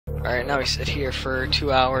Alright, now we sit here for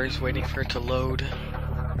 2 hours waiting for it to load.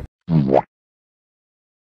 Let's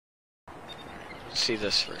see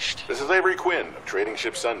this first. This is Avery Quinn of Trading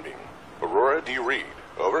Ship Sunbeam. Aurora, do you read?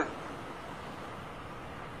 Over?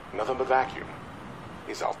 Nothing but vacuum.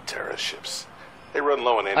 These Alterra ships. They run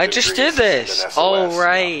low on engine I just did this! Oh,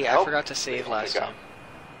 right. I forgot to save last time.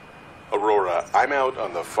 Aurora, I'm out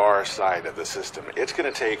on the far side of the system. It's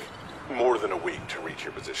gonna take more than a week to reach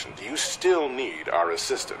your position. Do you still need our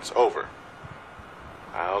assistance? Over.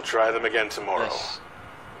 I'll try them again tomorrow. Yes.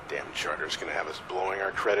 Damn charter's gonna have us blowing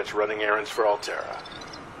our credits running errands for Alterra.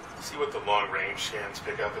 See what the long-range scans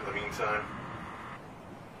pick up in the meantime.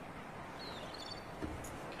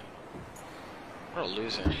 What a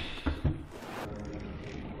loser.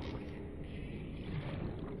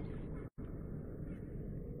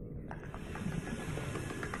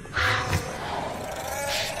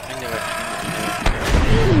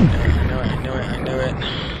 I knew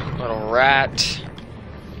it. Little rat.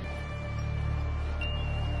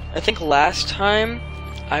 I think last time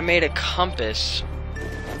I made a compass,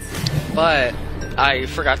 but I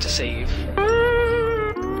forgot to save.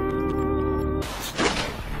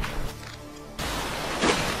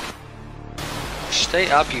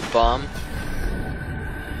 Stay up, you bum.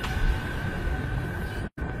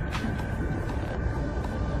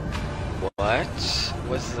 What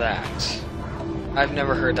was that? I've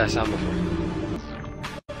never heard that sound before.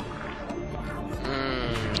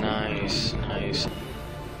 Nice, nice.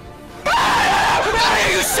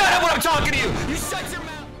 You shut up when I'm talking to you! You shut your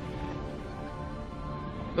mouth!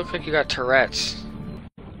 Look like you got Tourette's.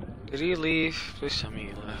 Did he leave? Please tell me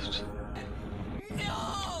he left.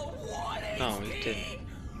 No, he didn't.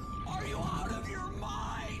 Are you out of your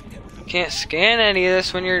mind? You can't scan any of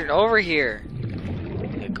this when you're over here.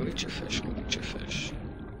 Yeah, go eat your fish, go eat your fish.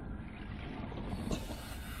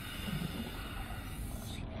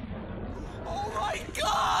 Oh my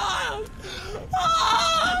god!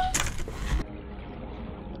 Ah!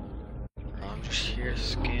 Bro, I'm just here to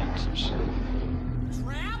scan some stuff.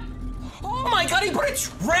 Trap? Oh my god, he put a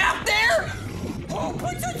trap there? Who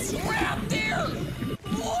puts a trap there?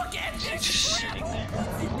 Look at this Just trap! sitting there.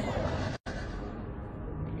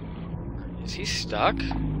 Is he stuck?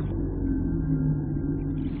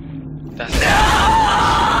 That's He's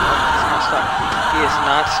not stuck. He is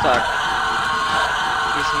not stuck.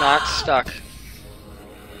 He's not stuck.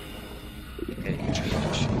 Okay,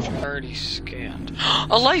 already scanned.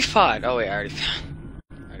 A life pod! Oh wait, I already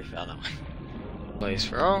found that one. Place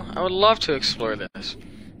for I would love to explore this.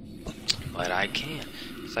 But I can't.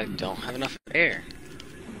 Because I don't have enough air.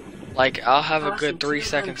 Like, I'll have a good 3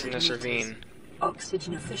 seconds in this ravine.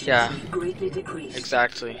 Oxygen efficiency greatly decreased.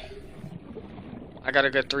 Exactly. I got a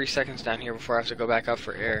good 3 seconds down here before I have to go back up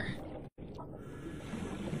for air. I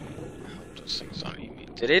hope those things don't eat me.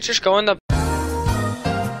 Did it just go in the...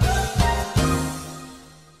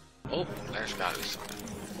 Oh, there's gotta be something.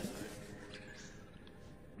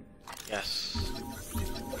 Yes.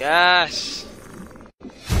 Yes!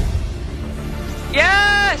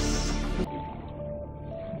 Yes!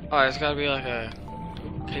 Oh, there's gotta be like a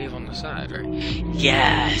cave on the side, right?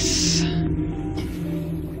 Yes!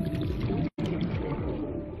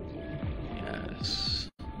 Yes.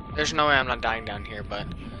 There's no way I'm not dying down here, but...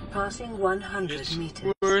 Passing 100 It's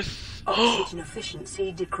meters. worth... Oxygen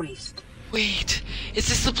efficiency decreased. Wait! Is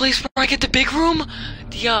this the place where I get the big room?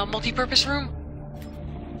 The, multi-purpose room?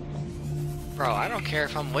 Bro, I don't care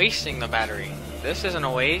if I'm wasting the battery. This isn't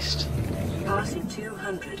a waste. Passing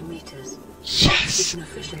 200 meters. Yes! Oxygen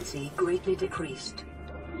efficiency greatly decreased.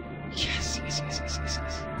 Yes, yes, yes, yes, yes,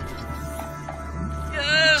 yes.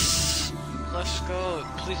 Yes! Let's go.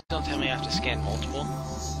 Please don't tell me I have to scan multiple.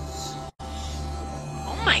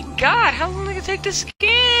 Oh my god, how long did it take to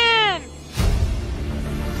scan?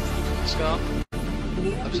 Let's go.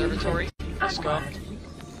 New Observatory. blueprint Let's go. acquired.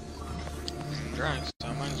 I'm drawing, so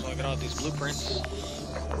I might as well get all these blueprints.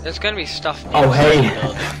 There's gonna be stuff Oh, inside hey. the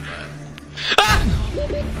building, but... Ah!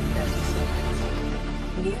 30 seconds.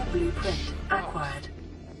 New blueprint acquired.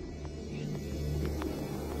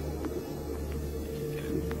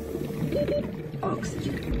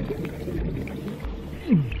 Oxygen.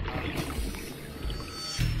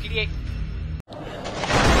 PDA.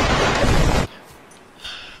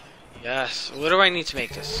 Yes. What do I need to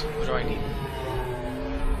make this? What do I need?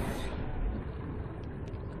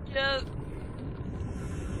 Yeah.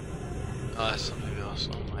 Oh, that's something else.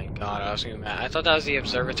 Oh my god, I was gonna be mad. I thought that was the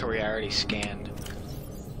observatory I already scanned.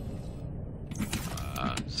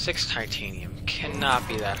 6 titanium. Cannot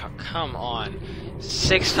be that hard. Come on.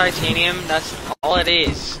 6 titanium? That's all it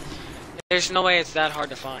is. There's no way it's that hard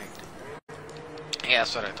to find. Yeah,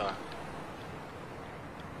 that's what I thought.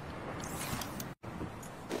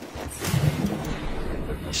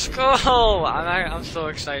 Let's go! I'm so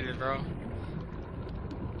excited, bro.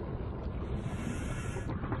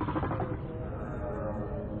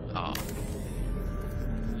 Oh.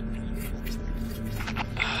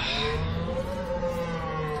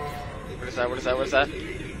 What is that? What is that? What is that?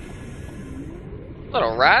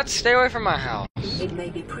 Little rats, stay away from my house. It may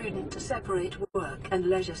be prudent to separate work and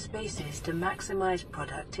leisure spaces to maximize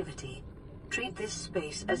productivity. Treat this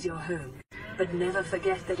space as your home, but never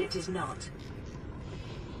forget that it is not.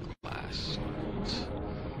 Glass.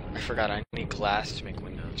 I forgot I need glass to make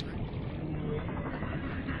windows, right?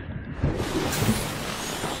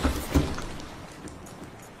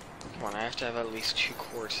 Come on, I have to have at least 2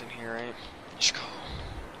 quartz in here, right? Let's go.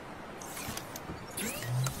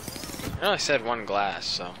 I know I said 1 glass,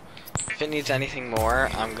 so if it needs anything more,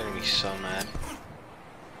 I'm gonna be so mad.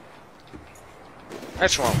 I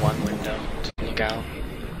just want 1 window to look out.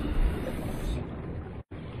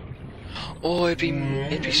 Oh, it'd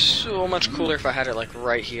be so much cooler if I had it like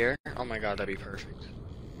right here. Oh my god, that'd be perfect.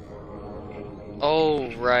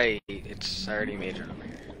 Oh right, it's already made it over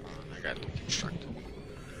here. Oh, I got to deconstruct it.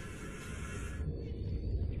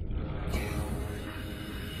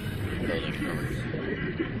 Okay, you can go over here.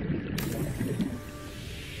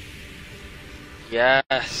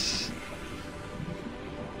 Yes.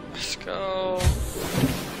 Let's go.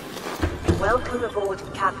 Welcome aboard,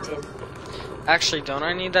 Captain. Actually, don't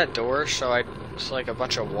I need that door so like a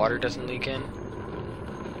bunch of water doesn't leak in?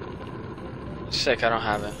 Sick, I don't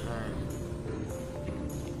have it.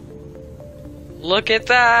 Look at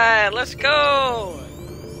that! Let's go!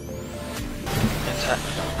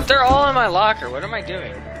 They're all in my locker. What am I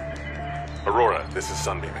doing? Aurora, this is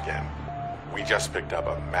Sunbeam again. We just picked up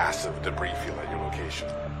a massive debris field at your location.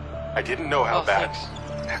 I didn't know how bad,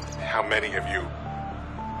 thanks. how many of you.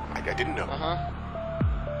 I didn't know.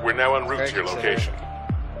 We're now en route Very to your considerate. location.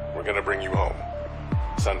 We're gonna bring you home.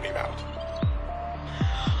 Sunbeam out.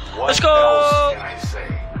 What Let's go! else can I say?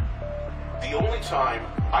 The only time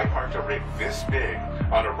I parked a rig this big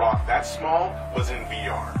on a rock that small was in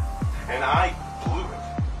VR. And I blew it.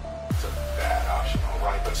 It's a bad option,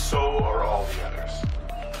 alright, but so are all the others.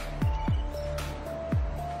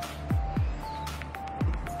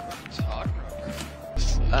 Talk,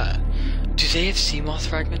 do they have sea moth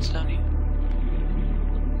fragments down here?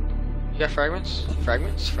 You got fragments?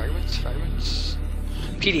 Fragments? Fragments? Fragments?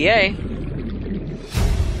 PDA?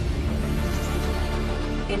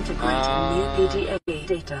 Integrating new PDA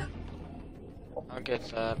data. I'll get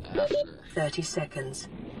that after. 30 seconds.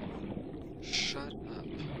 Shut up.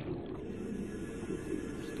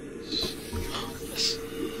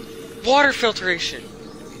 Water filtration!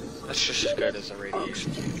 That's just as good as the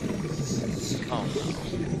radiation. Oh no.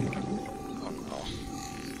 Oh no.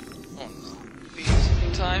 Oh no. Please,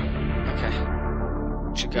 in time? Okay.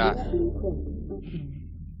 What you got?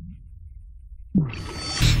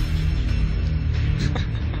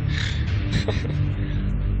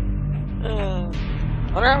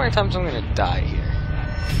 I wonder how many times I'm gonna die here.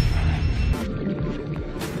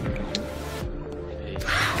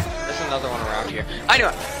 There's another one around here. I knew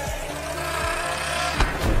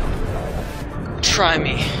it! Try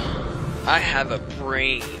me. I have a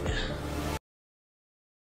brain.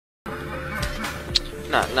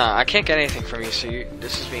 Nah, I can't get anything from you, so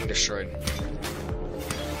this is being destroyed.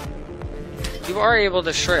 You are able to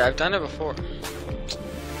destroy it. I've done it before.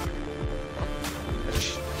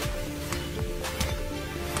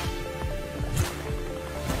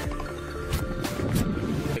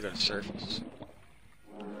 Go to surface.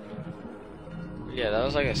 Yeah, that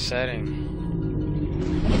was like a setting.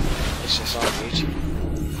 It's just on YouTube.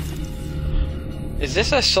 Is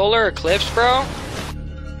this a solar eclipse, bro?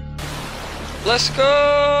 Let's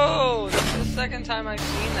go! This is the second time I've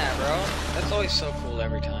seen that, bro. That's always so cool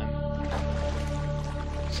every time.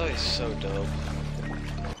 It's always so dope.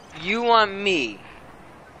 You want me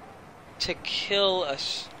to kill a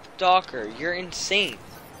stalker? You're insane.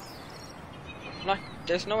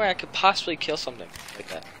 There's no way I could possibly kill something like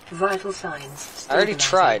that. Vital signs. I already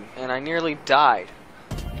stabilizing. tried, and I nearly died.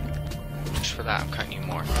 Just for that, I'm cutting you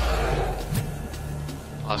more.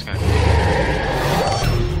 I was gonna...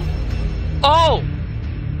 Oh!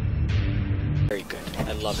 Very good.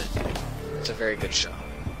 I love it. It's a very good show.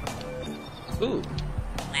 Ooh.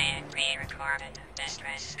 Plan pre-recorded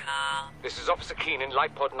distress call. This is Officer Keenan,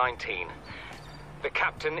 Lightpod 19. The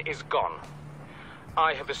captain is gone.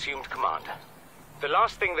 I have assumed command. The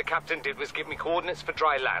last thing the captain did was give me coordinates for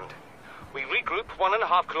dry land. We regroup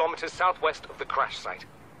 1.5 kilometers southwest of the crash site.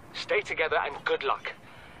 Stay together and good luck.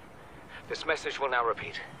 This message will now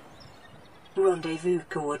repeat. Rendezvous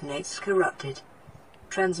coordinates corrupted.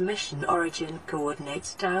 Transmission origin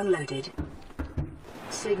coordinates downloaded.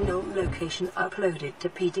 Signal location uploaded to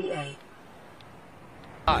PDA.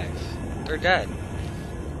 They're dead.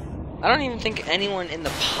 I don't even think anyone in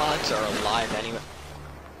the pods are alive anyway.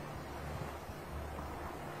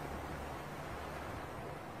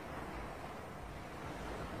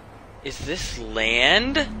 Is this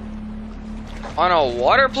land? On a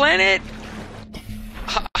water planet?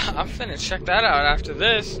 I'm finna check that out after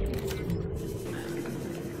this.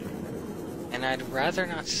 And I'd rather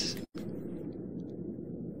not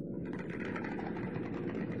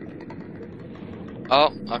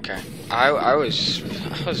Oh, okay. I was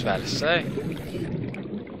about to say.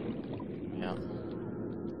 Yeah.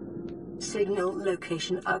 Signal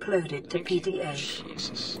location uploaded to PDA.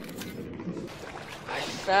 Jesus. I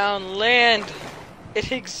found land.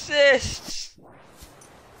 It exists.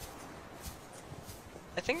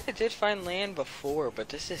 I think I did find land before, but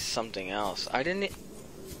this is something else. I didn't.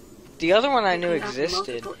 The other one I knew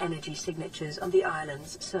existed. Multiple energy signatures on the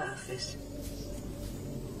island's surface.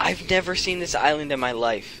 I've never seen this island in my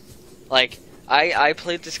life. Like, I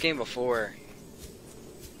played this game before.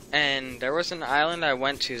 And there was an island I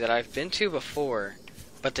went to that I've been to before.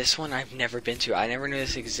 But this one I've never been to. I never knew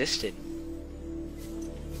this existed.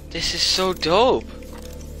 This is so dope.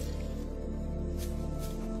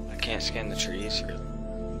 I can't scan the trees.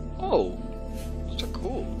 Oh, those are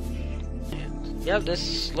cool. And yeah,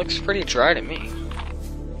 this looks pretty dry to me.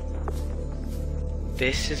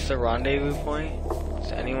 This is the rendezvous point?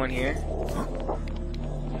 Is anyone here?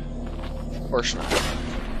 Of course not.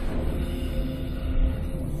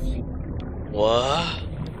 What?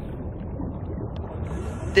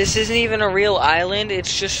 This isn't even a real island,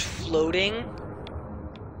 it's just floating?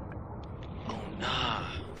 Oh nah.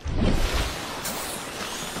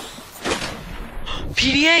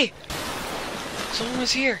 PDA! Someone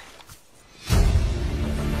was here.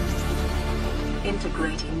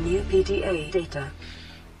 Integrating new PDA data.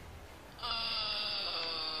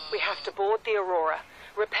 We have to board the Aurora,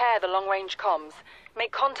 repair the long-range comms,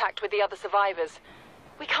 make contact with the other survivors.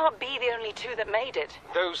 We can't be the only two that made it.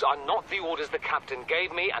 Those are not the orders the captain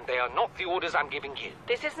gave me, and they are not the orders I'm giving you.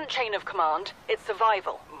 This isn't chain of command, it's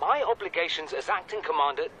survival. My obligations as acting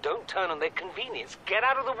commander don't turn on their convenience. Get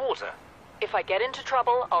out of the water. If I get into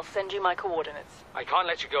trouble, I'll send you my coordinates. I can't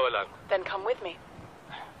let you go alone. Then come with me.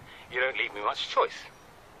 You don't leave me much choice.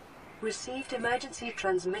 Received emergency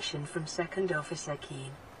transmission from Second Officer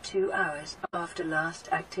Keen, 2 hours after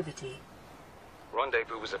last activity.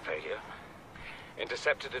 Rendezvous was a failure.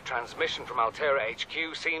 Intercepted a transmission from Altera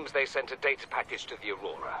HQ. Seems they sent a data package to the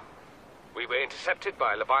Aurora. We were intercepted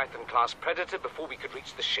by a Leviathan-class Predator before we could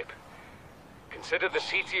reach the ship. Consider the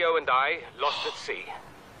CTO and I lost at sea.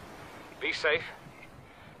 Be safe.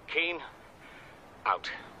 Keen, out.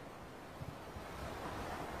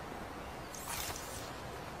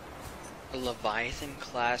 A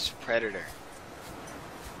Leviathan-class Predator.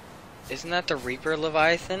 Isn't that the Reaper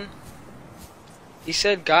Leviathan? He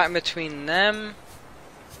said got in between them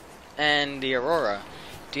and the Aurora.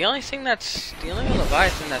 The only Leviathan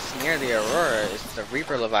that's near the Aurora is the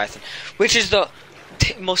Reaper Leviathan, which is the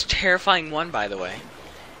most terrifying one, by the way.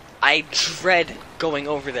 I dread going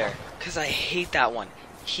over there because I hate that one.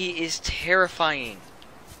 He is terrifying.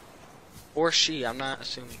 Or she, I'm not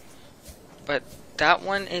assuming. But that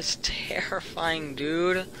one is terrifying,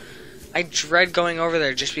 dude. I dread going over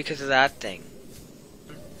there just because of that thing.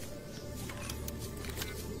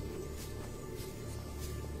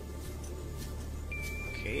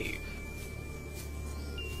 Cave.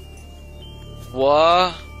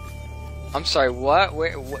 What? I'm sorry, what?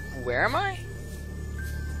 Where am I?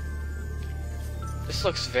 This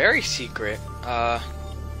looks very secret.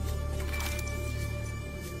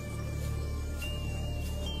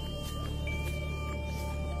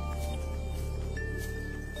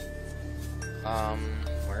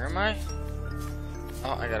 Where am I?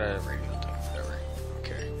 Oh, I got a radio thing, whatever.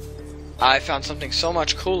 Okay. I found something so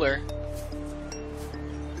much cooler.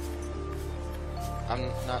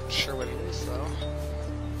 I'm not sure what it is, though.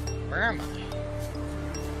 Where am I?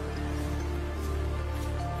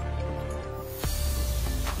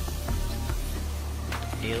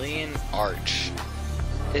 Alien Arch.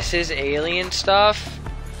 This is alien stuff?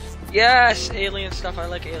 Yes! Alien stuff. I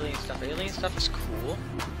like alien stuff. Alien stuff is cool.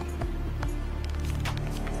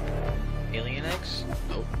 Alien eggs?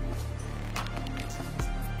 Nope.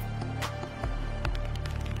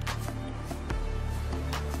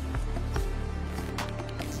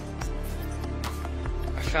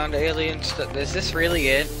 I found alien stuff. Is this really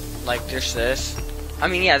it? Like, just this? I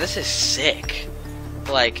mean, yeah, this is sick.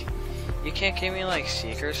 Like, you can't give me, like,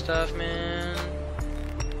 seeker stuff, man.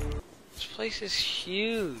 This place is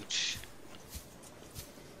huge.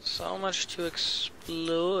 So much to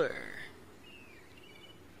explore.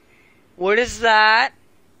 What is that?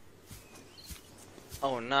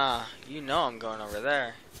 Oh nah, you know I'm going over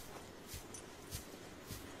there.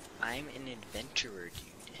 I'm an adventurer,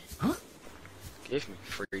 dude. Huh? Give me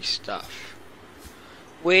free stuff.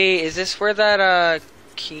 Wait, is this where that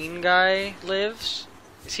Keen guy lives?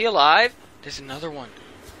 Is he alive? There's another one.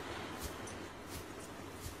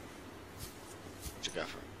 What you got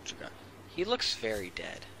for him? What you got? He looks very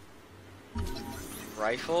dead.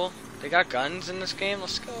 Rifle? They got guns in this game?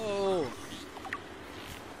 Let's go.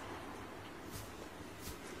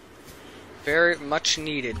 Very much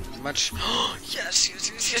needed. Much. Yes, yes,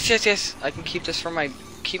 yes, yes, yes, yes. I can keep this from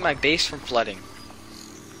keep my base from flooding.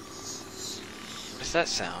 What does that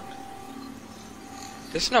sound?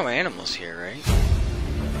 There's no animals here, right?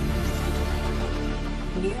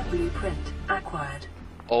 New blueprint acquired.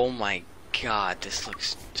 Oh my god, this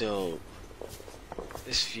looks dope.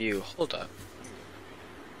 This view. Hold up.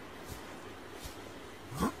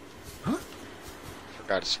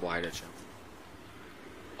 Forgot it's wide to jump.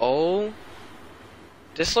 Oh.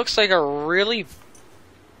 This looks like a really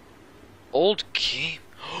old game.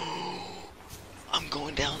 I'm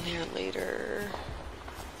going down there later.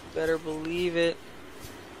 Better believe it.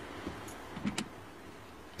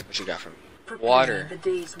 What you got for me? Preparing Water. The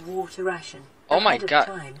day's water ration. Oh my ahead of god.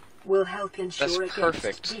 time will help ensure That's against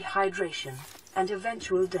perfect. dehydration and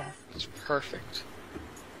eventual death. It's perfect.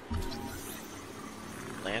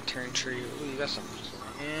 Lantern tree. Ooh, you got some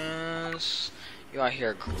plants. You out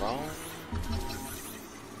here growing.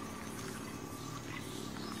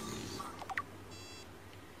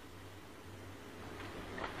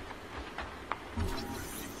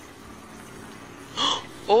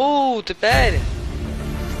 Oh, the bed!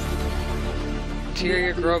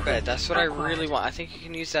 Interior grow bed. That's what I really want. I think you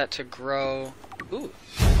can use that to grow. Ooh.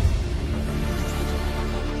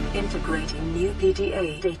 Integrating new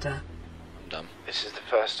PDA data. I'm dumb. This is the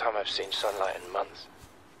first time I've seen sunlight in months.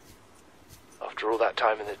 After all that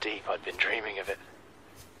time in the deep, I'd been dreaming of it.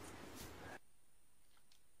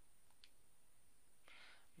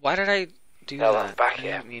 Why did I do Now that? I'm back I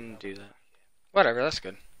here. didn't mean to do that. Whatever, that's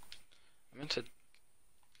good. I meant to.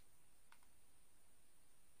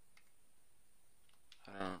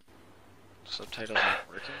 I don't know. Subtitles aren't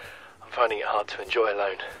working. I'm finding it hard to enjoy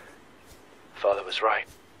alone. Father was right.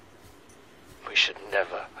 We should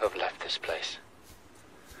never have left this place.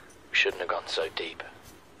 We shouldn't have gone so deep.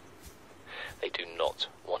 They do not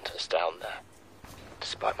want us down there.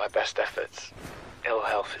 Despite my best efforts, ill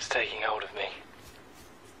health is taking hold of me.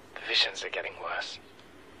 The visions are getting worse.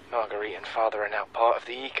 Marguerite and Father are now part of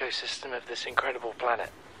the ecosystem of this incredible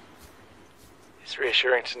planet. It's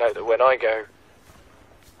reassuring to know that when I go,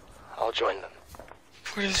 I'll join them.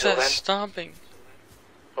 What is Till that then- stomping?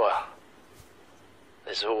 Well,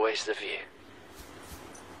 there's always the view.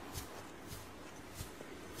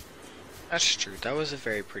 That's true. That was a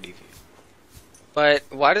very pretty view. But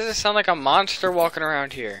why does it sound like a monster walking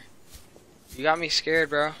around here? You got me scared,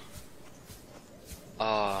 bro.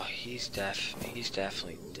 Oh, he's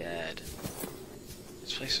definitely dead.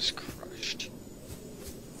 This place is crushed.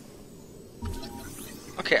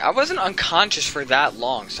 Okay, I wasn't unconscious for that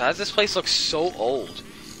long, so as this place looks so old.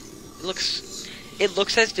 It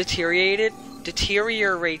looks as deteriorated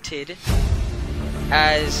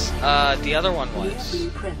as the other one was.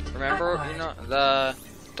 Blueprint Remember, acquired. you know,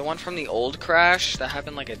 the one from the old crash that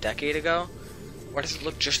happened like a decade ago? Why does it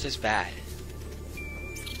look just as bad?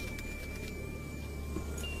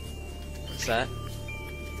 What's that?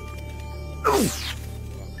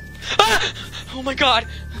 Ah! Oh my god!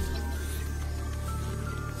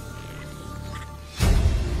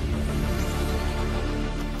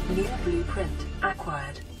 New blueprint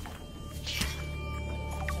acquired.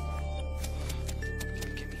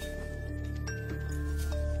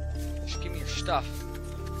 Just give me your stuff.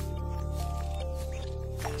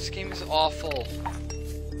 This game is awful.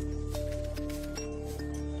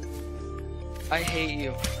 I hate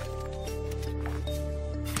you.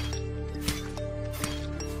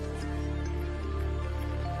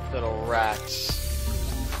 Little rats.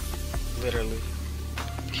 Literally.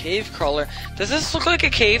 Cave crawler. Does this look like a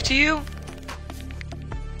cave to you?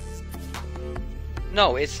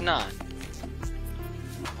 No, it's not.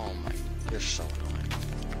 Oh my, you're so annoying.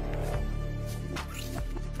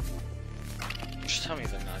 Just tell me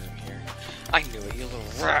they're not in here. I knew it, you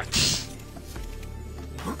little rats.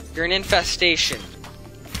 You're an infestation.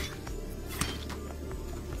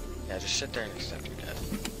 Yeah, just sit there and accept your death.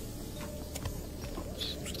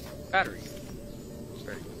 Battery.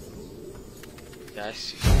 Very good. Yeah, I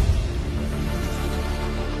see.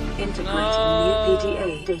 Integrating No. new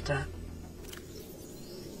PDA data.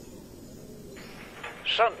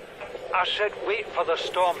 Son, I said wait for the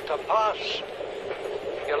storm to pass.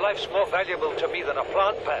 Your life's more valuable to me than a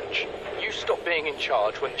plant patch. You stopped being in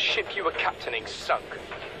charge when the ship you were captaining sunk.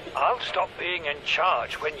 I'll stop being in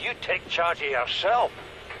charge when you take charge of yourself.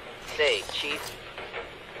 Say, Chief.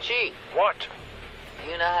 Chief! What?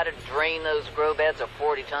 You know how to drain those grow beds of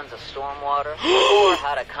 40 tons of stormwater? Or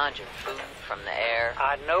how to conjure food from the air?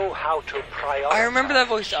 I know how to prioritize. I remember that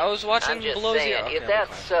voice. I was watching I'm just Below saying, Zero. if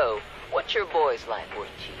that's so, what's your boy's life worth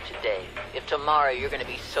to you today? If tomorrow you're gonna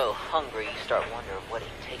be so hungry you start wondering what he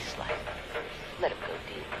tastes like, let him go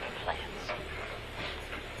deal with the plants.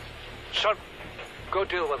 Son, go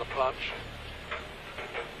deal with the plants.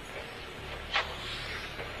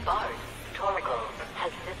 Bard, Torgo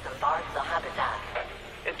has disembarked the habitat.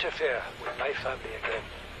 Interfere with my family again,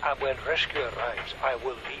 and when rescue arrives, I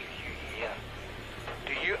will leave you here.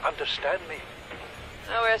 Do you understand me?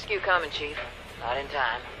 No rescue coming, Chief. Not in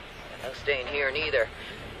time. No staying here neither.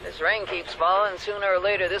 This rain keeps falling, sooner or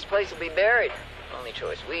later this place will be buried. Only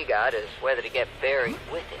choice we got is whether to get buried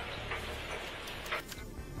with it.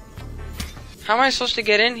 How am I supposed to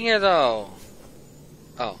get in here, though?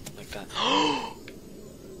 Oh, like that.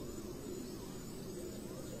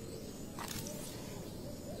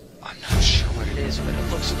 I'm not sure what it is, but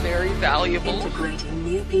it looks very valuable. Integrating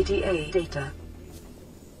new PDA data.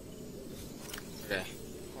 Okay,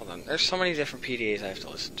 hold on. There's so many different PDAs I have to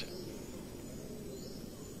listen to.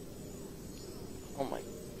 Oh my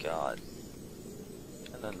god.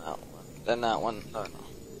 And then that one. Then that one. Oh no.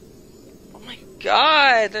 Oh my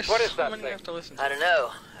god! There's What is so that many thing? I have to listen to. I don't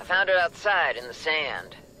know. I found it outside in the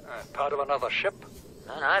sand. Part of another ship?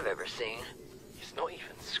 None I've ever seen. It's not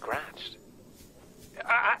even scratched.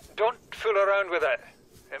 Don't fool around with it.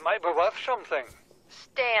 It might be worth something.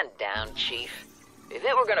 Stand down, Chief. If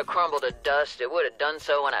it were gonna crumble to dust, it would have done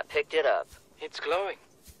so when I picked it up. It's glowing.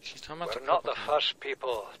 She's talking about We're not the first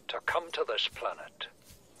people to come to this planet.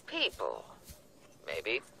 People.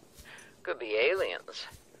 Maybe. Could be aliens.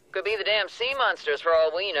 Could be the damn sea monsters for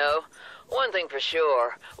all we know. One thing for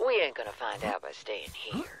sure, we ain't gonna find out by staying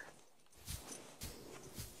here.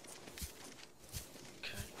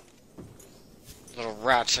 Little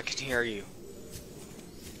rats, I can hear you.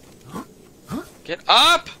 Get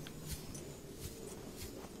up!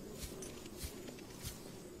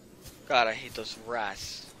 God, I hate those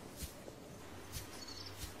rats.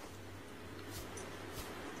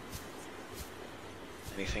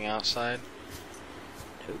 Anything outside?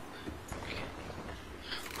 Nope. Okay.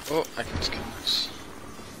 Oh, I can just get this.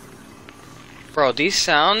 Bro, these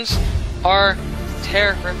sounds are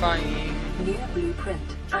terrifying. New blueprint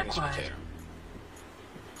Chinese acquired. potato.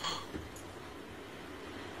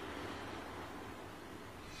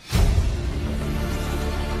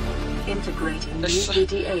 Integrating new There's so-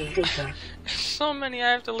 PDA data. So many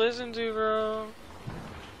I have to listen to, bro.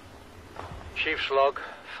 Chief's log,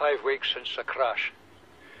 5 weeks since the crash.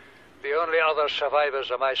 The only other survivors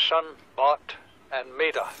are my son, Bart, and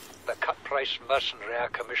Maida, the cut-price mercenary I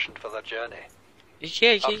commissioned for the journey.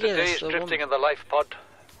 Yeah, After days that's the drifting woman. in the life pod,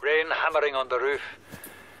 rain hammering on the roof,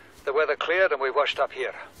 the weather cleared and we washed up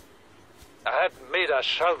here. I had Maida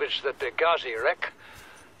salvage the Degazi wreck,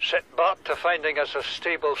 set Bart to finding us a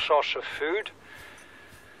stable source of food.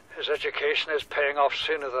 His education is paying off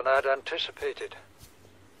sooner than I'd anticipated.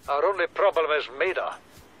 Our only problem is Maida.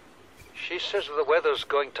 She says the weather's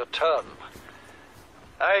going to turn.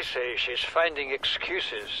 I say she's finding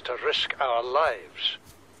excuses to risk our lives.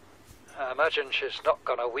 I imagine she's not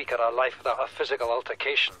going to weaken her life without a physical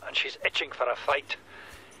altercation, and she's itching for a fight.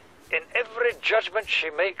 In every judgment she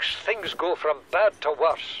makes, things go from bad to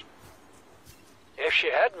worse. If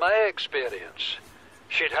she had my experience,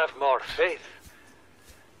 she'd have more faith.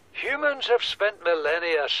 Humans have spent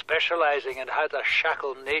millennia specializing in how to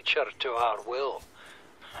shackle nature to our will.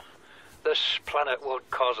 This planet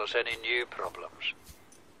won't cause us any new problems.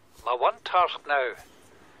 My one task now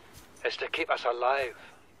is to keep us alive,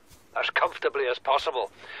 as comfortably as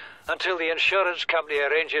possible, until the insurance company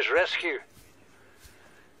arranges rescue.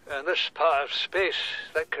 In this part of space,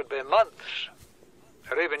 that could be months,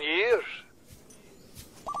 or even years.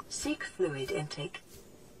 Seek fluid intake.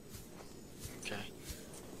 Okay.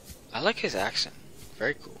 I like his accent.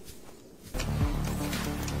 Very cool.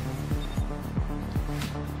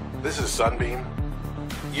 This is Sunbeam.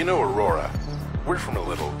 You know Aurora. We're from a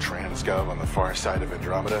little Transgov on the far side of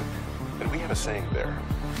Andromeda, and we have a saying there.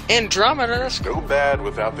 Andromeda, that's cool. No bad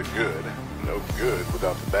without the good, no good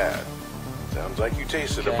without the bad. Sounds like you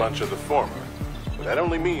tasted a bunch of the former, but that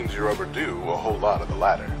only means you're overdue a whole lot of the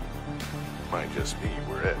latter. Might just be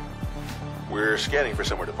we're it. We're scanning for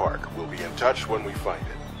somewhere to park. We'll be in touch when we find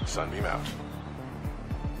it. Sunbeam out.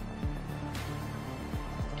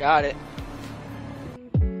 Got it.